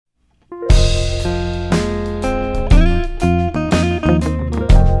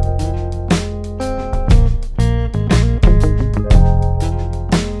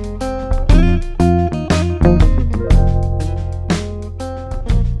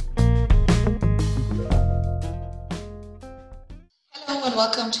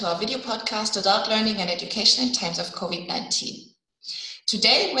welcome to our video podcast, Adult Learning and Education in Times of COVID-19.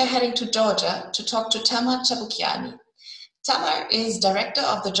 Today, we're heading to Georgia to talk to Tamar Chabukiani. Tamar is director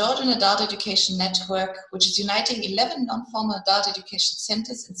of the Georgian Adult Education Network, which is uniting 11 non-formal adult education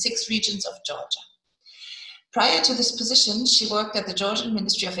centers in 6 regions of Georgia. Prior to this position, she worked at the Georgian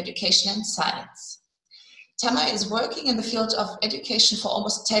Ministry of Education and Science. Tamar is working in the field of education for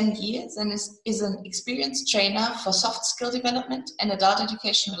almost 10 years and is an experienced trainer for soft skill development and adult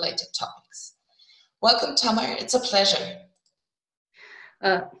education related topics. Welcome, Tamar. It's a pleasure.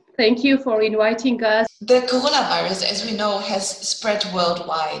 Thank you for inviting us. The coronavirus, as we know, has spread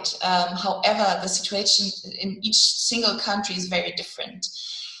worldwide. However, the situation in each single country is very different.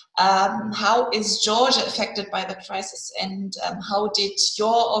 How is Georgia affected by the crisis, and how did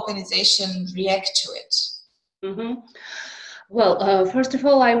your organization react to it? Mm-hmm. Well, first of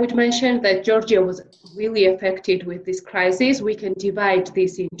all, I would mention that Georgia was really affected with this crisis. We can divide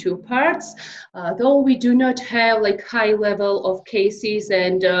this in 2 parts. Though we do not have like high level of cases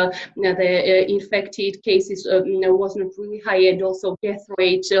and the infected cases was not really high, and also death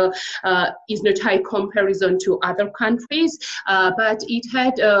rate is not high comparison to other countries, but it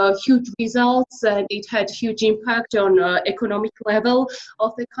had huge results and it had huge impact on economic level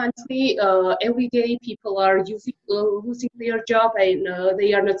of the country. Every day people are losing their job and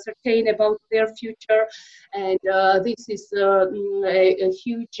they are not certain about their future, and this is a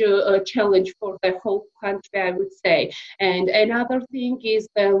huge challenge for the whole country, I would say. And another thing is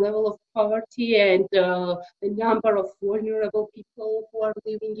the level of poverty and the number of vulnerable people who are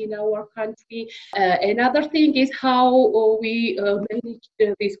living in our country. Another thing is how we manage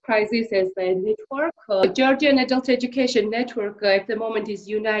this crisis as a network. Georgian Adult Education Network at the moment is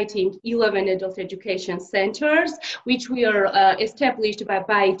uniting 11 adult education centers, which we are established by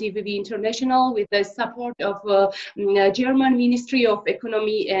DVV International with the support of German Ministry of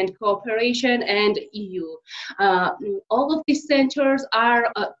Economy and Cooperation and EU. All of these centers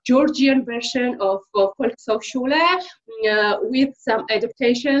are Georgian version of Volkshochschule with some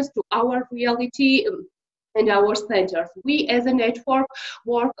adaptations to our reality and our centers. We as a network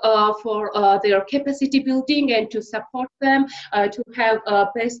work for their capacity building and to support them to have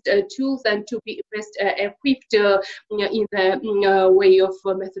best tools and to be best equipped in the way of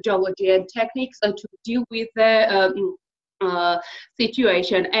methodology and techniques to deal with the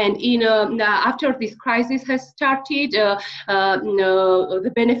situation. And after this crisis has started,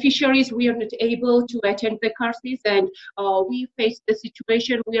 the beneficiaries were not able to attend the courses, and we faced the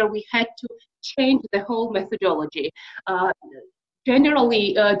situation where we had to change the whole methodology.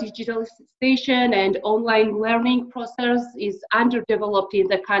 Generally, digitalization and online learning process is underdeveloped in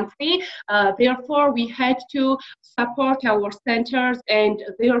the country. Therefore, we had to support our centers and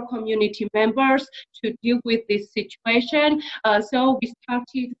their community members to deal with this situation. So we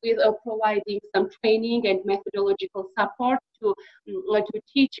started with providing some training and methodological support to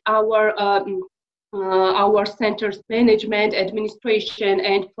teach our center's management, administration,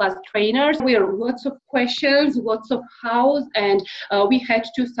 and plus trainers. We have lots of questions, lots of hows, and we had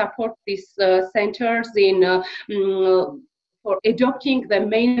to support these centers in for adopting the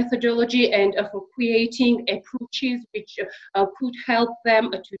main methodology and for creating approaches which could help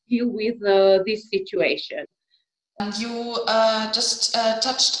them to deal with this situation. You just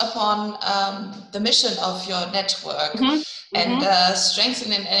touched upon the mission of your network. Mm-hmm. And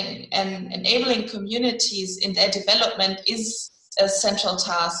strengthening and enabling communities in their development is a central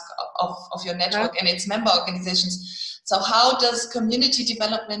task of your network and its member organizations. So how does community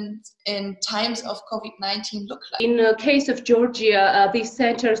development in times of COVID-19 look like? In the case of Georgia, these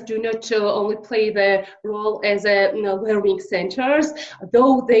centers do not only play the role as learning centers,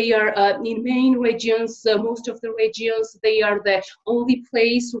 though they are in main regions, most of the regions, they are the only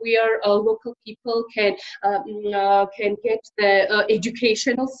place where local people can get the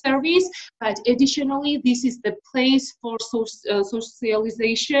educational service. But additionally, this is the place for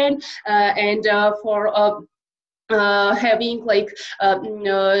socialization and for having like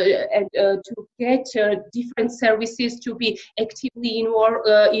to get different services to be actively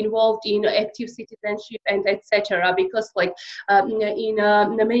involved in active citizenship and etc. Because like in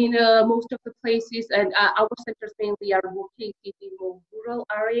the main most of the places and our centers mainly are located in more rural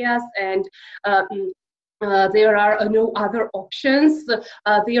areas, and there are no other options.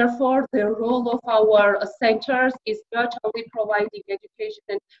 Therefore, the role of our centers is not only providing education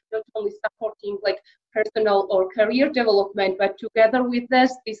and not only supporting like personal or career development, but together with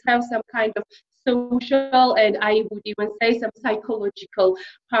this have some kind of social and I would even say some psychological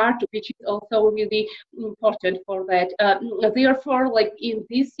part, which is also really important for that. Therefore, like in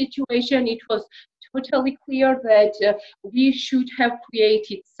this situation, it was totally clear that we should have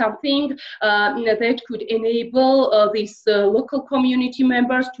created something that could enable these local community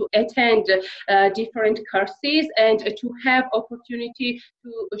members to attend different courses and to have opportunity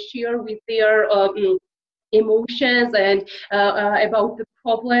to share with their emotions and about the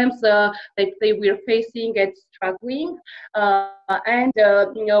problems that they were facing and struggling.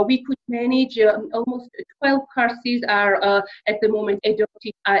 We could manage almost 12 courses are at the moment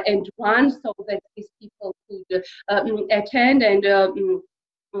adopted and run so that these people could attend and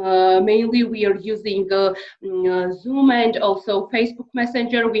mainly we are using Zoom and also Facebook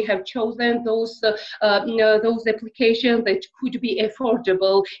Messenger. We have chosen those applications that could be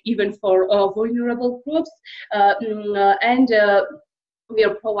affordable even for vulnerable groups. We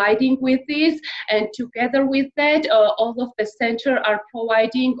are providing with this, and together with that, all of the center are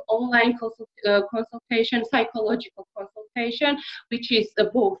providing online consultation, psychological consultation, which is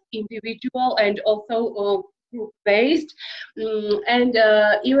both individual and also group-based.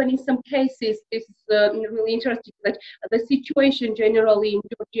 Even in some cases, this is really interesting that the situation generally in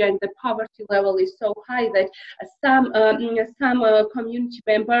Georgia and the poverty level is so high that some community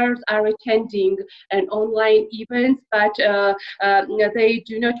members are attending an online event, but they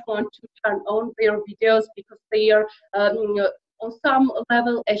do not want to turn on their videos because they are on some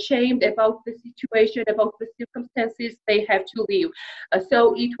level ashamed about the situation, about the circumstances they have to live.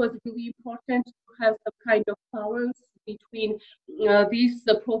 So it was really important to have some kind of balance between these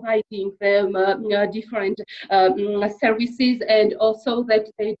providing them different services, and also that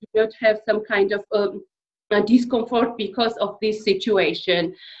they do not have some kind of discomfort because of this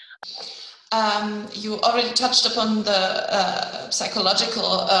situation. You already touched upon the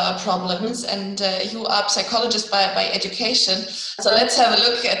psychological problems, and you are a psychologist by education. So let's have a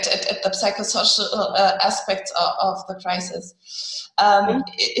look at the psychosocial aspects of the crisis.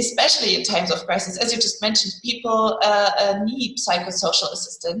 Especially in times of crisis, as you just mentioned, people need psychosocial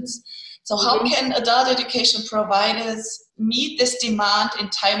assistance. So how can adult education providers meet this demand in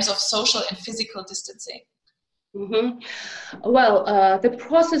times of social and physical distancing? Well, the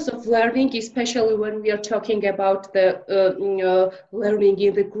process of learning, especially when we are talking about the learning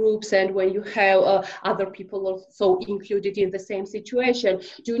in the groups and when you have other people also included in the same situation,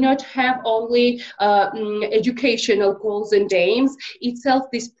 do not have only educational goals and aims.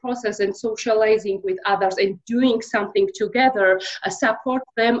 Itself, this process and socializing with others and doing something together support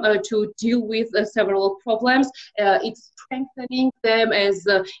them to deal with several problems. It's strengthening them as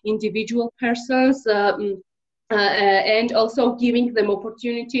individual persons. And also giving them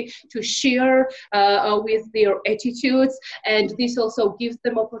opportunity to share with their attitudes, and this also gives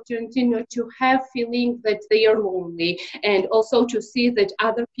them opportunity not to have feeling that they are lonely, and also to see that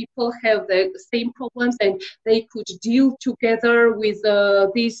other people have the same problems and they could deal together with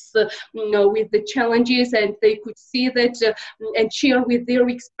with the challenges, and they could see that and share with their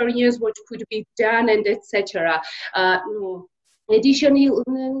experience what could be done, and etc.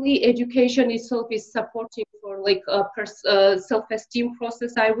 Additionally, education itself is supporting for like a self-esteem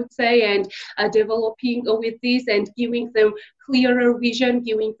process, I would say, and developing with this and giving them clearer vision,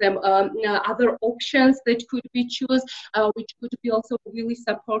 giving them other options that could be choose, which could be also really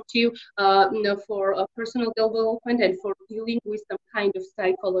supportive for personal development and for dealing with some kind of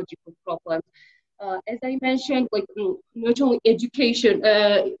psychological problems. As I mentioned, like not only education,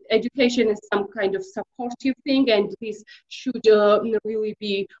 education is some kind of supportive thing, and this should really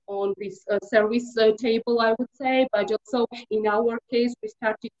be on this service table, I would say. But also in our case, we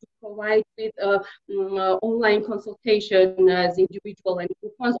started to provide with online consultation as individual and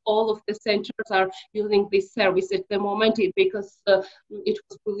group ones. All of the centers are using this service at the moment because it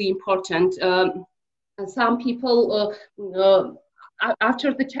was really important. Some people.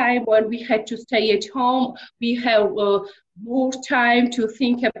 After the time when we had to stay at home, we have more time to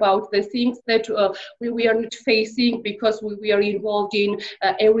think about the things that we are not facing because we are involved in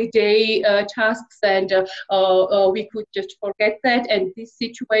everyday tasks, and we could just forget that. And this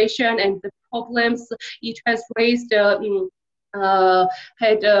situation and the problems it has raised had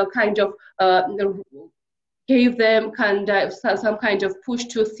kind of gave them some kind of push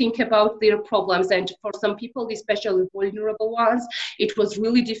to think about their problems. And for some people, especially vulnerable ones, it was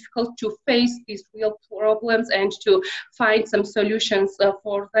really difficult to face these real problems and to find some solutions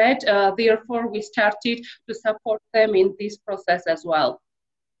for that. Therefore, we started to support them in this process as well.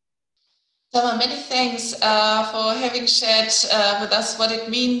 Tama, many thanks for having shared with us what it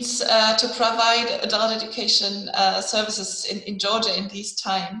means to provide adult education services in Georgia in these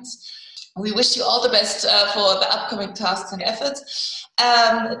times. We wish you all the best for the upcoming tasks and efforts.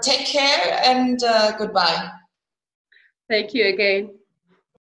 Take care and goodbye. Thank you again.